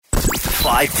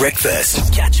5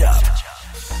 Breakfast. Catch up.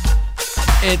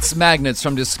 It's Magnets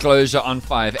from Disclosure on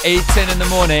 5. 8:10 in the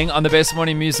morning on the best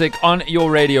morning music on your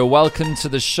radio. Welcome to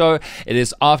the show. It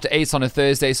is after 8 on a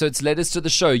Thursday, so it's letters to the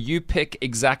show. You pick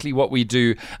exactly what we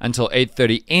do until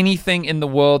 8:30. Anything in the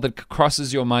world that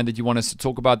crosses your mind that you want us to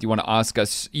talk about, you want to ask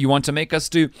us, you want to make us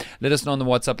do, let us know on the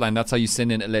WhatsApp line. That's how you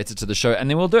send in a letter to the show, and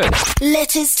then we'll do it.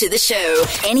 Letters to the show.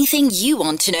 Anything you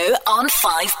want to know on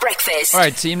 5 Breakfast. All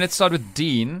right, team, let's start with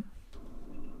Dean.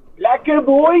 Lekker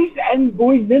boys and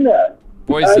boys dinner.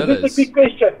 Just a quick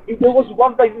question. If there was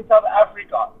one place in South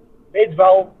Africa,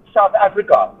 Medwell, South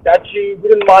Africa, that you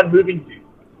wouldn't mind moving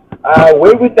to,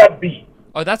 where would that be?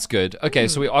 Oh, that's good. Okay,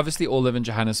 so we obviously all live in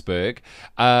Johannesburg.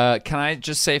 Can I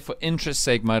just say, for interest's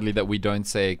sake, Madly, that we don't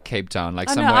say Cape Town, like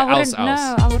somewhere else? No,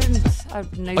 I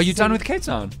wouldn't. Are you done with Cape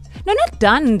Town? No, not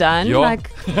done.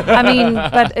 Like, I mean,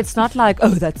 but it's not like, oh,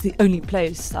 that's the only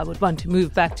place I would want to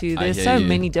move back to. There's so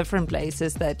many different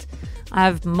places that I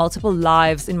have multiple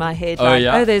lives in my head.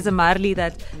 There's a Marley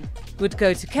that would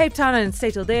go to Cape Town and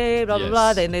settle there, blah, blah,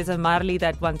 blah. Then there's a Marley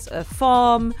that wants a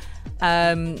farm.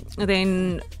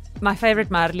 Then my favorite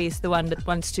Marley is the one that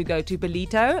wants to go to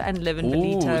Ballito and live in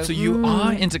Ballito. So you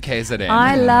are into KZN.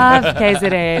 I love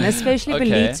KZN, especially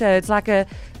Ballito. It's like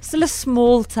still a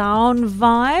small town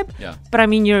vibe. Yeah. But I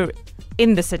mean, you're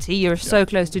in the city. You're so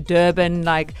close to Durban.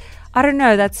 Like, I don't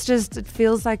know. That's just, it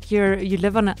feels like you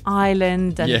live on an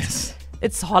island. And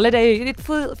it's holiday. It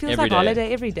feels like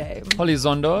holiday every day. Holly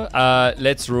Zondo,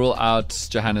 let's rule out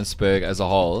Johannesburg as a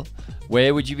whole.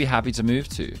 Where would you be happy to move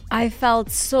to? I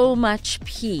felt so much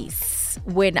peace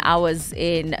when I was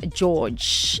in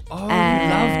George. Oh,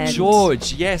 love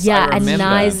George. Yes, yeah, I remember.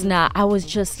 And Knysna. I was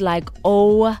just like,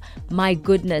 oh my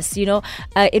goodness. You know,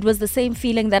 it was the same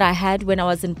feeling that I had when I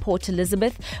was in Port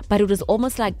Elizabeth, but it was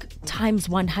almost like times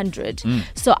 100.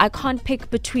 So I can't pick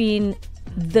between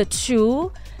the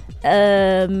two.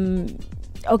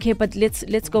 Okay, but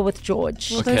let's go with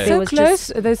George. Well, they're so close.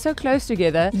 They're so close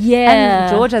together. Yeah,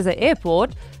 and George has an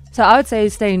airport, so I would say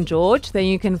stay in George. Then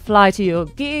you can fly to your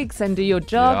gigs and do your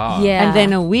job. Yeah. And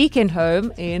then a weekend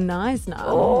home in Knysna.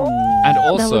 Oh, and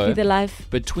also, that would be the life.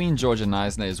 Between George and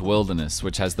Knysna is Wilderness,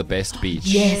 which has the best beach.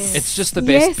 Yes, it's just the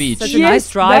best beach. Such a nice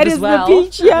drive as well. The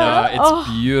beach, it's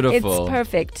beautiful. It's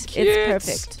perfect. Cute. It's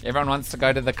perfect. Everyone wants to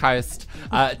go to the coast.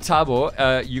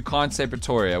 Tabo, you can't say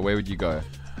Pretoria. Where would you go?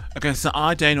 Okay, so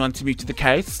I don't want to move to the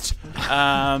coast.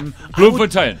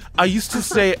 Bloemfontein. I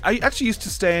actually used to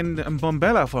stay in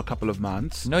Mbombela for a couple of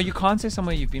months. No, you can't say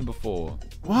somewhere you've been before.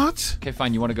 What? Okay,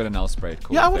 fine. You want to go to Nelspruit?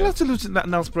 Cool. Yeah, I would love to live in that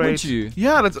Nelspruit. Would you?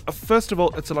 Yeah, first of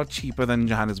all, it's a lot cheaper than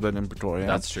Johannesburg and Pretoria.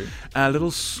 That's true. A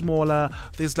little smaller.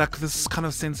 There's like this kind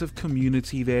of sense of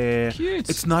community there. Cute.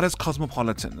 It's not as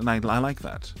cosmopolitan, and I like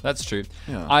that. That's true.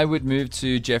 Yeah. I would move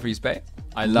to Jeffreys Bay.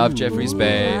 I love Jeffreys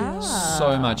Bay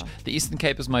so much. The Eastern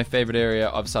Cape is my favorite area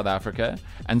of South Africa.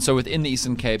 And so within the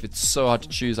Eastern Cape, it's so hard to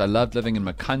choose. I loved living in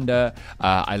Makanda.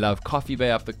 I love Coffee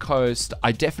Bay up the coast.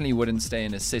 I definitely wouldn't stay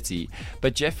in a city.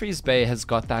 But Jeffreys Bay has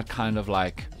got that kind of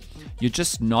like, you're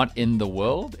just not in the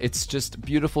world. It's just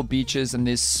beautiful beaches and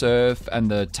there's surf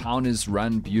and the town is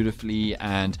run beautifully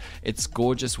and it's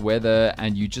gorgeous weather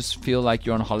and you just feel like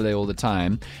you're on holiday all the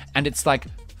time. And it's like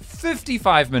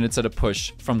 55 minutes at a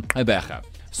push from Gqeberha.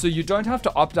 So you don't have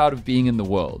to opt out of being in the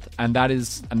world. And that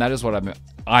is what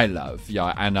I love.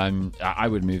 Yeah, and I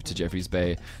would move to Jeffreys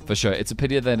Bay for sure. It's a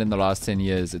pity that in the last 10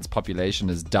 years its population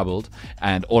has doubled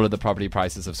and all of the property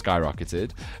prices have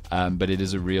skyrocketed. But it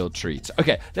is a real treat.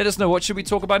 Okay, let us know, what should we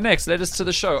talk about next? Let us to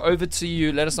the show. Over to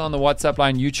you. Let us know on the WhatsApp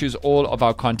line. You choose all of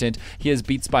our content. Here's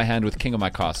Beats by Hand with King of My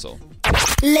Castle.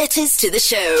 Letters to the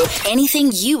show.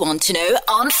 Anything you want to know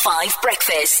on 5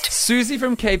 Breakfast. Susie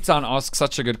from Cape Town asked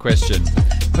such a good question.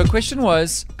 Her question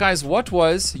was, guys, what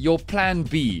was your plan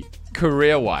B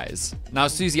career-wise? Now,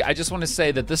 Susie, I just want to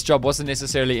say that this job wasn't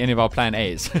necessarily any of our plan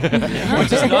A's,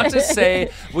 which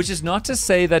is not to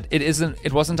say that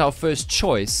it wasn't our first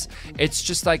choice. It's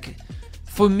just like,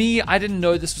 for me, I didn't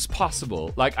know this was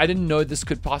possible. Like, I didn't know this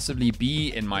could possibly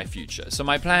be in my future. So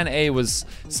my plan A was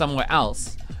somewhere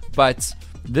else, but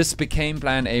this became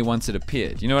plan A once it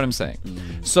appeared. You know what I'm saying?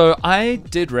 So I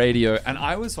did radio and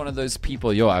I was one of those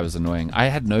people, I was annoying. I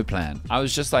had no plan. I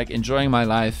was just like enjoying my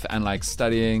life and like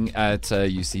studying at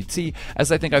UCT.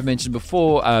 As I think I've mentioned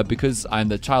before, because I'm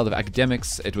the child of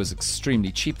academics, it was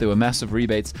extremely cheap. There were massive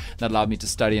rebates that allowed me to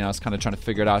study and I was kind of trying to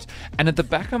figure it out. And at the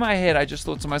back of my head, I just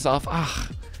thought to myself,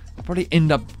 I'll probably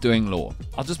end up doing law.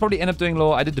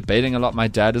 I did debating a lot. My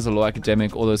dad is a law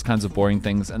academic, all those kinds of boring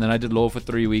things. And then I did law for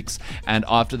 3 weeks. And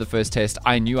after the first test,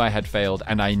 I knew I had failed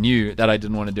and I knew that I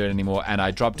didn't want to do it anymore. And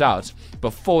I dropped out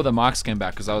before the marks came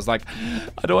back because I was like,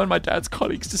 I don't want my dad's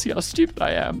colleagues to see how stupid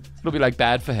I am. It'll be like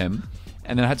bad for him.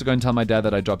 And then I had to go and tell my dad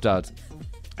that I dropped out.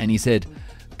 And he said,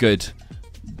 good.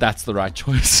 That's the right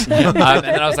choice. And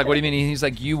then I was like, what do you mean? He's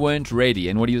like, you weren't ready.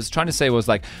 And what he was trying to say was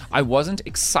like, I wasn't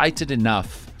excited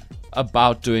enough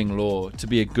about doing law to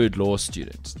be a good law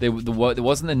student. There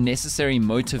wasn't the necessary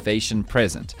motivation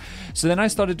present. So then I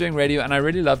started doing radio, and I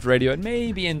really loved radio, and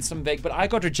maybe in some vague, but I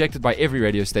got rejected by every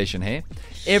radio station, hey?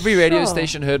 Every radio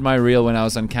station heard my reel when I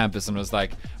was on campus and was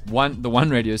like, the one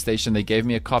radio station, they gave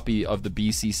me a copy of the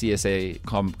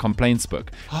BCCSA complaints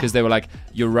book because they were like,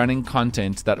 you're running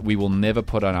content that we will never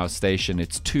put on our station.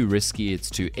 It's too risky, it's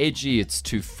too edgy, it's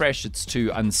too fresh, it's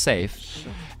too unsafe.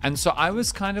 And so I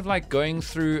was kind of like going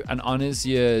through an honors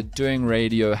year, doing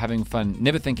radio, having fun,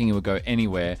 never thinking it would go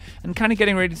anywhere, and kind of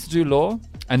getting ready to do law.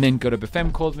 And then Good Hope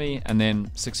FM called me, and then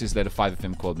 6 years later,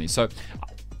 5FM called me. So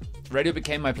radio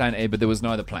became my plan A, but there was no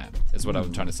other plan, is what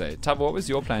I'm trying to say. Tav, what was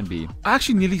your plan B? I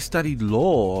actually nearly studied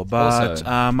law, but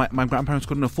my grandparents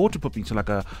couldn't afford to put me to like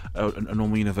a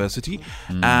normal university.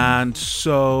 And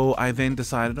so I then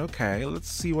decided, okay, let's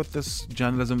see what this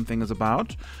journalism thing is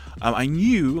about. I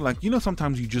knew, like,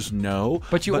 sometimes you just know.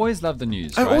 But you always loved the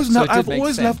news, I've right?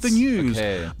 always loved the news.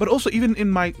 Okay. But also, even in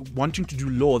my wanting to do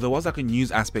law, there was like a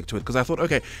news aspect to it. Because I thought,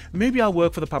 okay, maybe I'll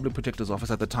work for the Public Protector's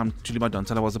Office. At the time, Chilima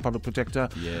Donsela was the Public Protector.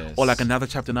 Yes. Or like another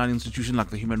Chapter 9 institution like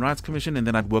the Human Rights Commission. And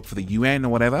then I'd work for the UN or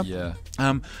whatever. Yeah.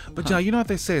 But yeah, you know what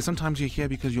they say? Sometimes you're here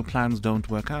because your plans don't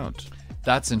work out.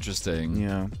 That's interesting.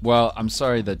 Yeah. Well, I'm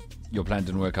sorry that your plan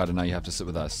didn't work out and now you have to sit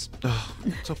with us.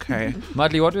 It's okay.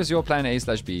 Madly, what was your plan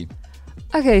A/B?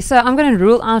 Okay, so I'm going to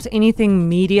rule out anything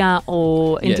media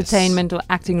or entertainment or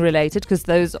acting related because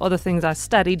those are the things I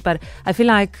studied. But I feel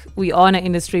like we are in an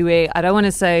industry where I don't want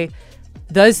to say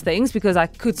those things because I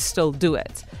could still do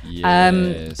it.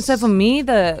 Yes. So for me,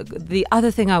 the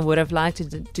other thing I would have liked to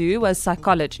do was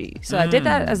psychology. So I did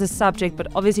that as a subject, but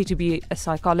obviously to be a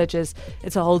psychologist,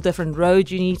 it's a whole different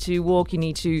road you need to walk. You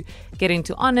need to get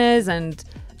into honors and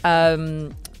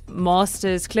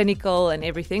masters, clinical and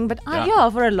everything. But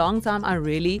for a long time, I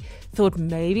really thought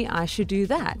maybe I should do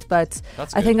that. But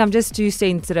I think I'm just too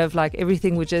sensitive. Like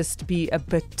everything would just be a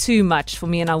bit too much for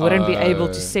me and I wouldn't be able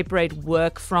to separate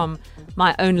work from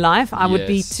my own life. I would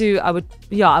be too, I would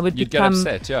You'd become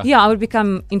get upset, I would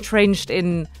become entrenched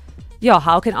in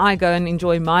how can I go and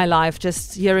enjoy my life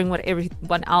just hearing what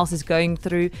everyone else is going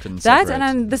through. And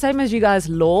then the same as you guys,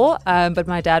 law. But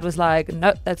my dad was like,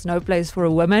 no, that's no place for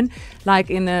a woman. Like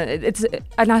and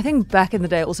I think back in the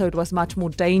day also it was much more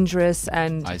dangerous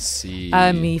and I see.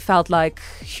 He felt like,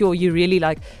 sure, you really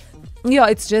like,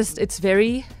 it's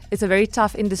a very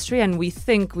tough industry and we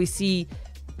see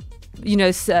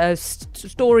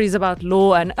stories about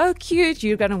law and cute,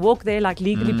 you're going to walk there like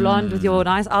Legally Blonde with your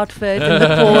nice outfit in the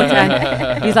court.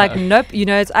 And he's like, nope,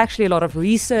 it's actually a lot of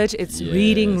research. It's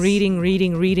reading.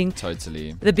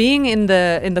 Totally. The being in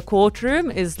the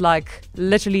courtroom is like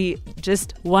literally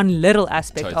just one little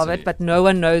aspect of it, but no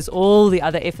one knows all the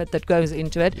other effort that goes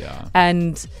into it.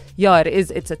 And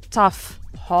it's a tough,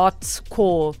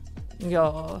 hardcore.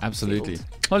 Absolutely.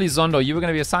 Holly Zondo, you were going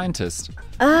to be a scientist.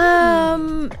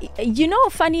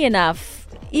 Funny enough,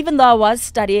 even though I was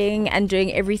studying and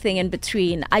doing everything in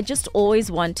between, I just always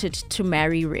wanted to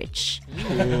marry rich.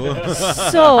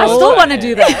 So I still want to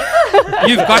do that.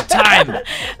 You've got time.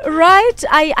 Right?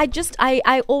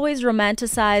 I always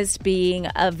romanticized being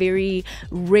a very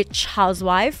rich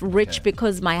housewife,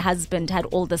 because my husband had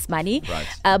all this money.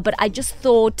 Right. But I just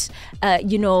thought,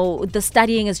 the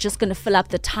studying is just going to fill up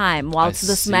the time whilst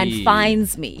this man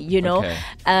finds me,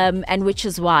 and which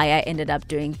is why I ended up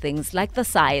doing things like the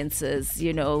sciences,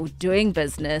 doing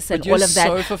business and all of that.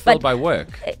 You're so fulfilled by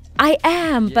work. I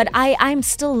am, but I'm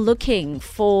still looking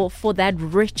for that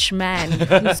rich man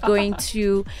who's going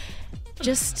to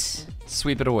just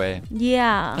sweep it away.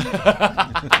 Yeah.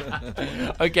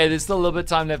 Okay, there's still a little bit of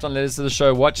time left on Letters to the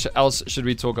Show. What else should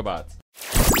we talk about?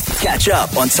 Catch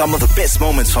up on some of the best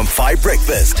moments from 5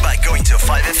 Breakfast by going to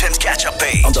 5FM's catch-up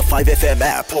page on the 5FM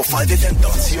app or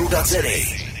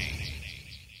 5FM.co.za.